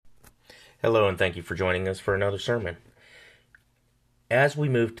Hello, and thank you for joining us for another sermon. As we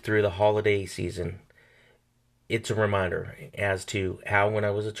moved through the holiday season, it's a reminder as to how, when I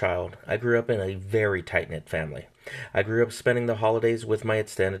was a child, I grew up in a very tight knit family. I grew up spending the holidays with my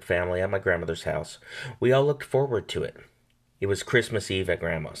extended family at my grandmother's house. We all looked forward to it. It was Christmas Eve at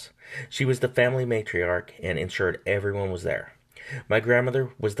Grandma's. She was the family matriarch and ensured everyone was there. My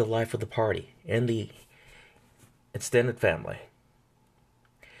grandmother was the life of the party and the extended family.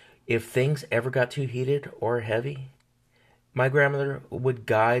 If things ever got too heated or heavy, my grandmother would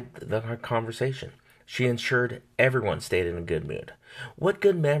guide the conversation. She ensured everyone stayed in a good mood. What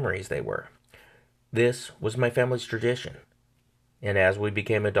good memories they were. This was my family's tradition. And as we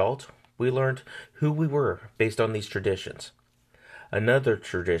became adults, we learned who we were based on these traditions. Another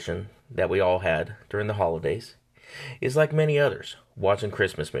tradition that we all had during the holidays is, like many others, watching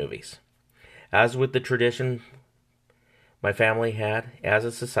Christmas movies. As with the tradition my family had as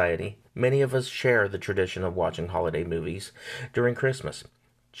a society, many of us share the tradition of watching holiday movies during Christmas.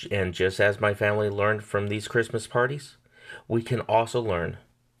 And just as my family learned from these Christmas parties, we can also learn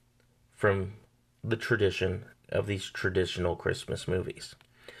from the tradition of these traditional Christmas movies.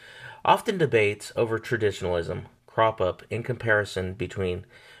 Often debates over traditionalism crop up in comparison between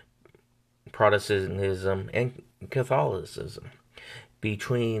Protestantism and Catholicism,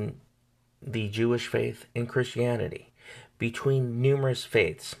 between the Jewish faith and Christianity, between numerous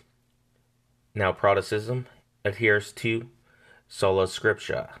faiths. Now, Protestantism adheres to sola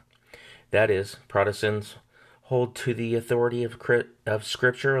scriptura. That is, Protestants hold to the authority of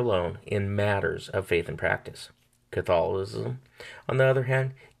Scripture alone in matters of faith and practice. Catholicism, on the other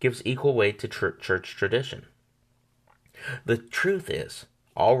hand, gives equal weight to church tradition. The truth is,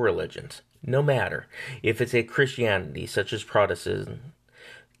 all religions, no matter if it's a Christianity such as Protestantism,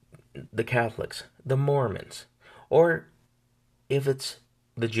 the Catholics, the Mormons, or if it's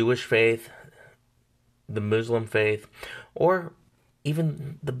the Jewish faith, the Muslim faith, or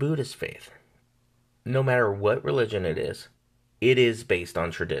even the Buddhist faith, no matter what religion it is based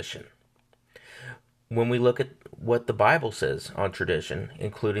on tradition. When we look at what the Bible says on tradition,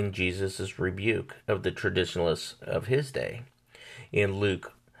 including Jesus' rebuke of the traditionalists of his day, in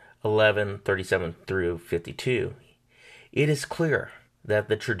Luke 11:37 through 52, it is clear that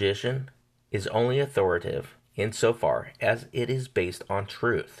the tradition is only authoritative insofar as it is based on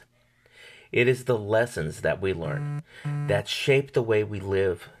truth. It is the lessons that we learn that shape the way we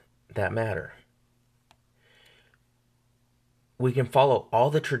live that matter. We can follow all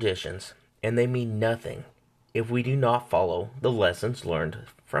the traditions, and they mean nothing if we do not follow the lessons learned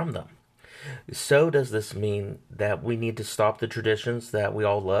from them. So, does this mean that we need to stop the traditions that we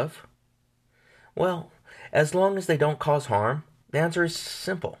all love? Well, as long as they don't cause harm, the answer is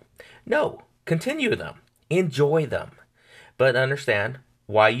simple. No, continue them, enjoy them, but understand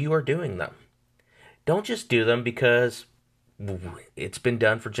why you are doing them. Don't just do them because it's been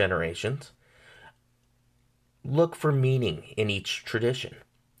done for generations. Look for meaning in each tradition.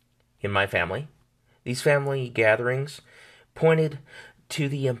 In my family, these family gatherings pointed to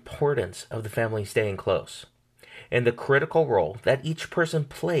the importance of the family staying close and the critical role that each person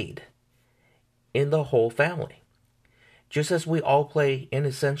played in the whole family, just as we all play an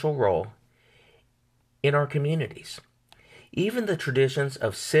essential role in our communities. Even the traditions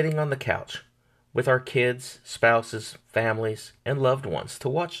of sitting on the couch with our kids, spouses, families, and loved ones to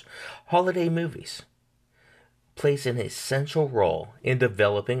watch holiday movies plays an essential role in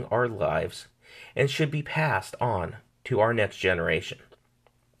developing our lives and should be passed on to our next generation.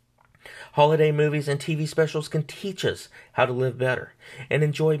 Holiday movies and TV specials can teach us how to live better and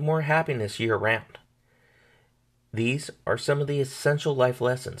enjoy more happiness year round. These are some of the essential life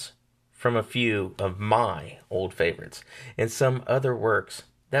lessons from a few of my old favorites and some other works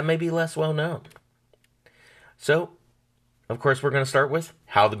that may be less well known. So, of course, we're going to start with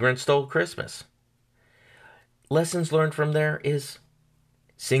How the Grinch Stole Christmas. Lessons learned from there is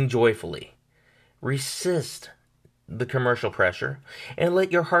sing joyfully, resist the commercial pressure, and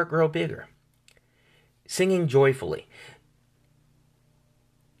let your heart grow bigger. Singing joyfully.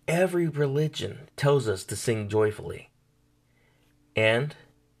 Every religion tells us to sing joyfully. And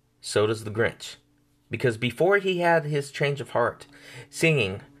so does the Grinch. Because before he had his change of heart,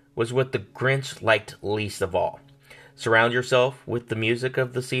 singing was what the Grinch liked least of all. Surround yourself with the music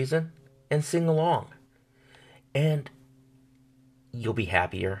of the season and sing along. And you'll be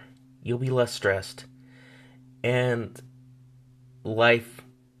happier. You'll be less stressed. And life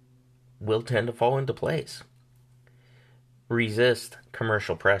will tend to fall into place. Resist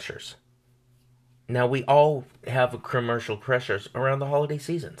commercial pressures. Now, we all have commercial pressures around the holiday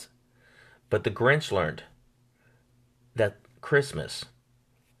seasons. But the Grinch learned that Christmas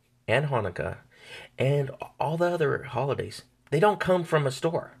and Hanukkah and all the other holidays, they don't come from a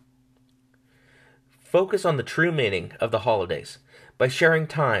store. Focus on the true meaning of the holidays by sharing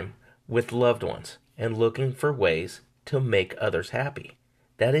time with loved ones and looking for ways to make others happy.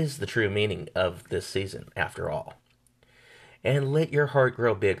 That is the true meaning of this season, after all. And let your heart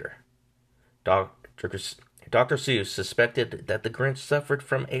grow bigger. Dr. Seuss suspected that the Grinch suffered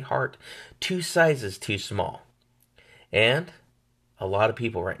from a heart 2 sizes too small. And a lot of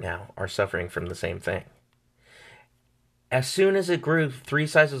people right now are suffering from the same thing. As soon as it grew 3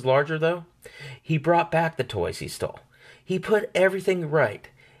 sizes larger, though, he brought back the toys he stole. He put everything right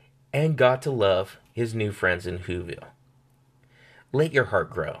and got to love his new friends in Whoville. Let your heart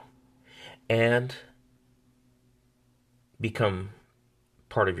grow and become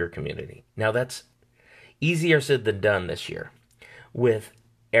part of your community. Now, that's easier said than done this year with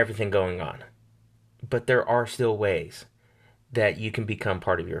everything going on. But there are still ways that you can become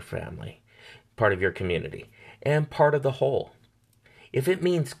part of your family, part of your community, and part of the whole. If it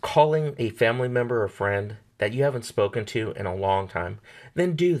means calling a family member or friend that you haven't spoken to in a long time,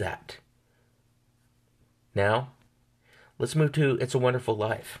 then do that. Now, let's move to It's a Wonderful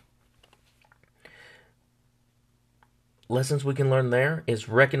Life. Lessons we can learn there is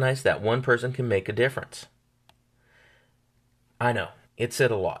recognize that one person can make a difference. I know, it's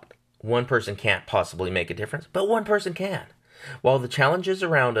said a lot. One person can't possibly make a difference, but one person can. While the challenges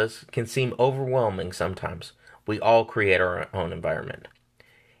around us can seem overwhelming sometimes, we all create our own environment.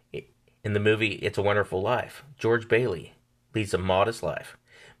 In the movie It's a Wonderful Life, George Bailey leads a modest life,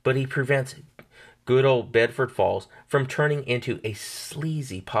 but he prevents good old Bedford Falls from turning into a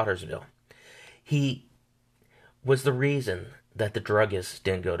sleazy Pottersville. He was the reason that the druggists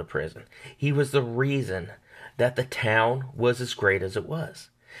didn't go to prison. He was the reason that the town was as great as it was.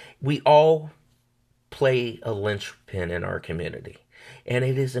 We all play a linchpin in our community, and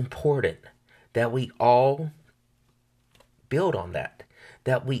it is important that we all build on that,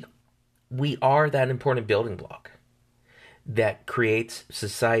 that we are that important building block that creates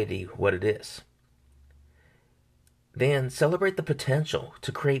society what it is. Then celebrate the potential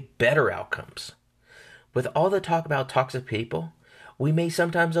to create better outcomes. With all the talk about toxic people, we may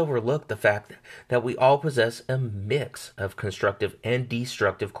sometimes overlook the fact that we all possess a mix of constructive and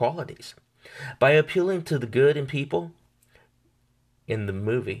destructive qualities. By appealing to the good in people, in the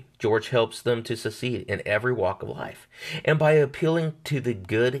movie, George helps them to succeed in every walk of life. And by appealing to the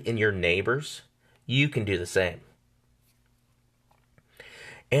good in your neighbors, you can do the same.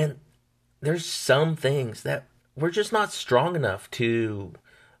 And there's some things that we're just not strong enough to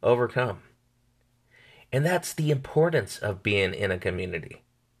overcome. And that's the importance of being in a community.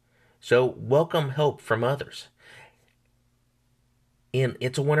 So welcome help from others. In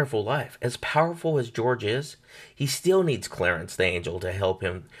It's a Wonderful Life, as powerful as George is, he still needs Clarence the angel to help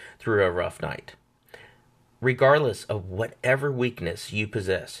him through a rough night. Regardless of whatever weakness you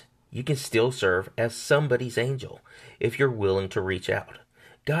possess, you can still serve as somebody's angel if you're willing to reach out.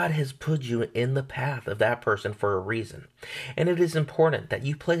 God has put you in the path of that person for a reason, and it is important that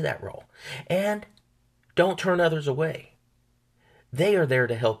you play that role. And don't turn others away. They are there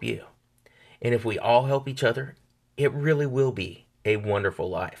to help you. And if we all help each other, it really will be a wonderful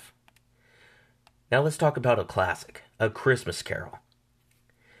life. Now let's talk about a classic, A Christmas Carol.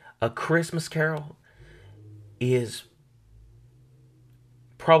 A Christmas Carol is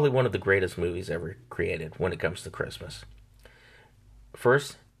probably one of the greatest movies ever created when it comes to Christmas.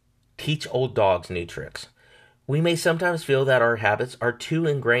 First, teach old dogs new tricks. We may sometimes feel that our habits are too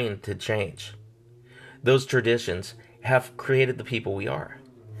ingrained to change. Those traditions have created the people we are.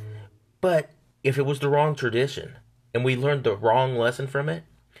 But if it was the wrong tradition, and we learned the wrong lesson from it,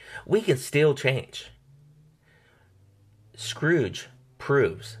 we can still change. Scrooge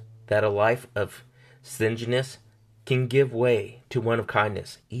proves that a life of stinginess can give way to one of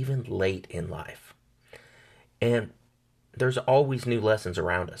kindness, even late in life. And there's always new lessons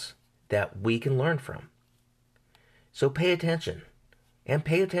around us that we can learn from. So pay attention, and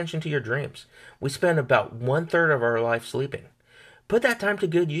pay attention to your dreams. We spend about 1/3 of our life sleeping. Put that time to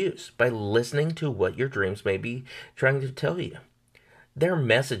good use by listening to what your dreams may be trying to tell you. They're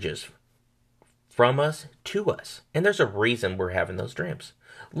messages from us to us, and there's a reason we're having those dreams.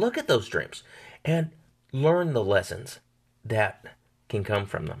 Look at those dreams and learn the lessons that can come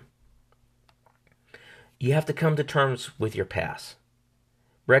from them. You have to come to terms with your past.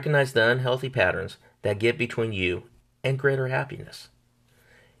 Recognize the unhealthy patterns that get between you and greater happiness.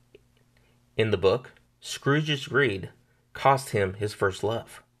 In the book, Scrooge's greed cost him his first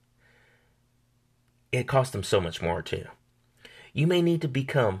love. It cost him so much more too. You may need to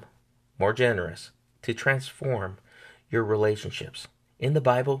become more generous to transform your relationships In the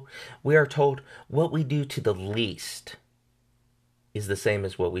Bible, we are told what we do to the least is the same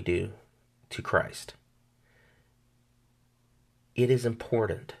as what we do to Christ. It is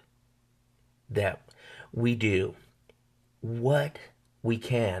important that we do what we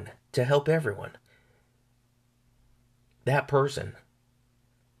can to help everyone. That person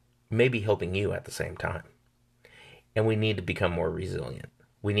may be helping you at the same time. And we need to become more resilient.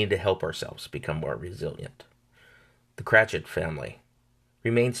 We need to help ourselves become more resilient. The Cratchit family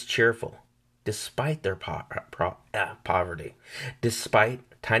remains cheerful despite their poverty, despite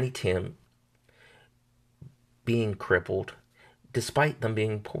Tiny Tim being crippled, despite them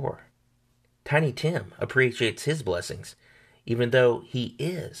being poor. Tiny Tim appreciates his blessings, even though he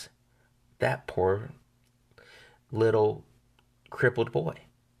is that poor little crippled boy.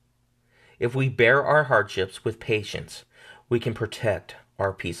 If we bear our hardships with patience, we can protect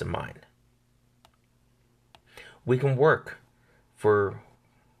our peace of mind. We can work for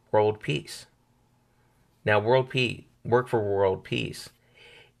world peace. Now, work for world peace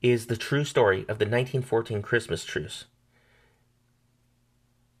is the true story of the 1914 Christmas truce,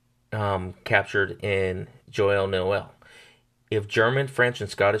 captured in Joyeux Noel. If German, French, and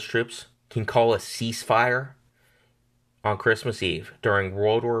Scottish troops can call a ceasefire on Christmas Eve during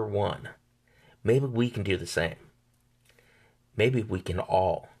World War I, maybe we can do the same. Maybe we can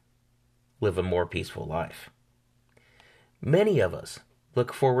all live a more peaceful life. Many of us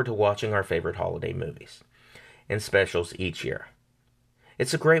look forward to watching our favorite holiday movies and specials each year.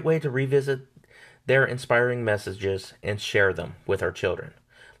 It's a great way to revisit their inspiring messages and share them with our children.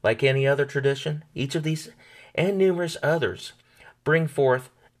 Like any other tradition, each of these and numerous others bring forth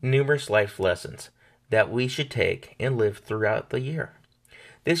numerous life lessons that we should take and live throughout the year.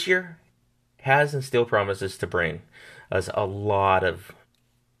 This year has and still promises to bring us a lot of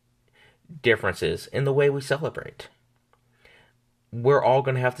differences in the way we celebrate. We're all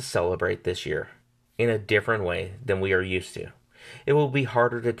going to have to celebrate this year in a different way than we are used to. It will be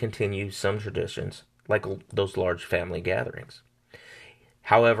harder to continue some traditions, like those large family gatherings.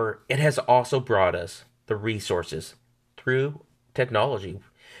 However, it has also brought us the resources through technology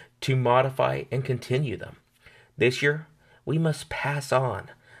to modify and continue them. This year, we must pass on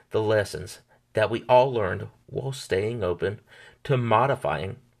the lessons that we all learned while staying open to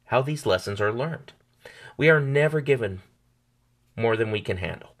modifying how these lessons are learned. We are never given more than we can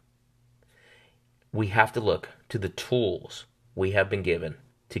handle. We have to look to the tools we have been given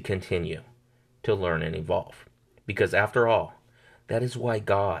to continue to learn and evolve. Because after all, that is why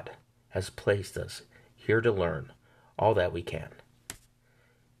God has placed us here to learn all that we can.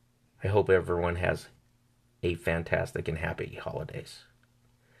 I hope everyone has a fantastic and happy holidays.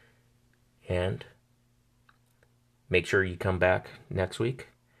 And make sure you come back next week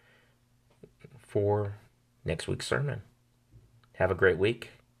for next week's sermon. Have a great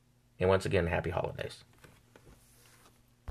week. And once again, happy holidays.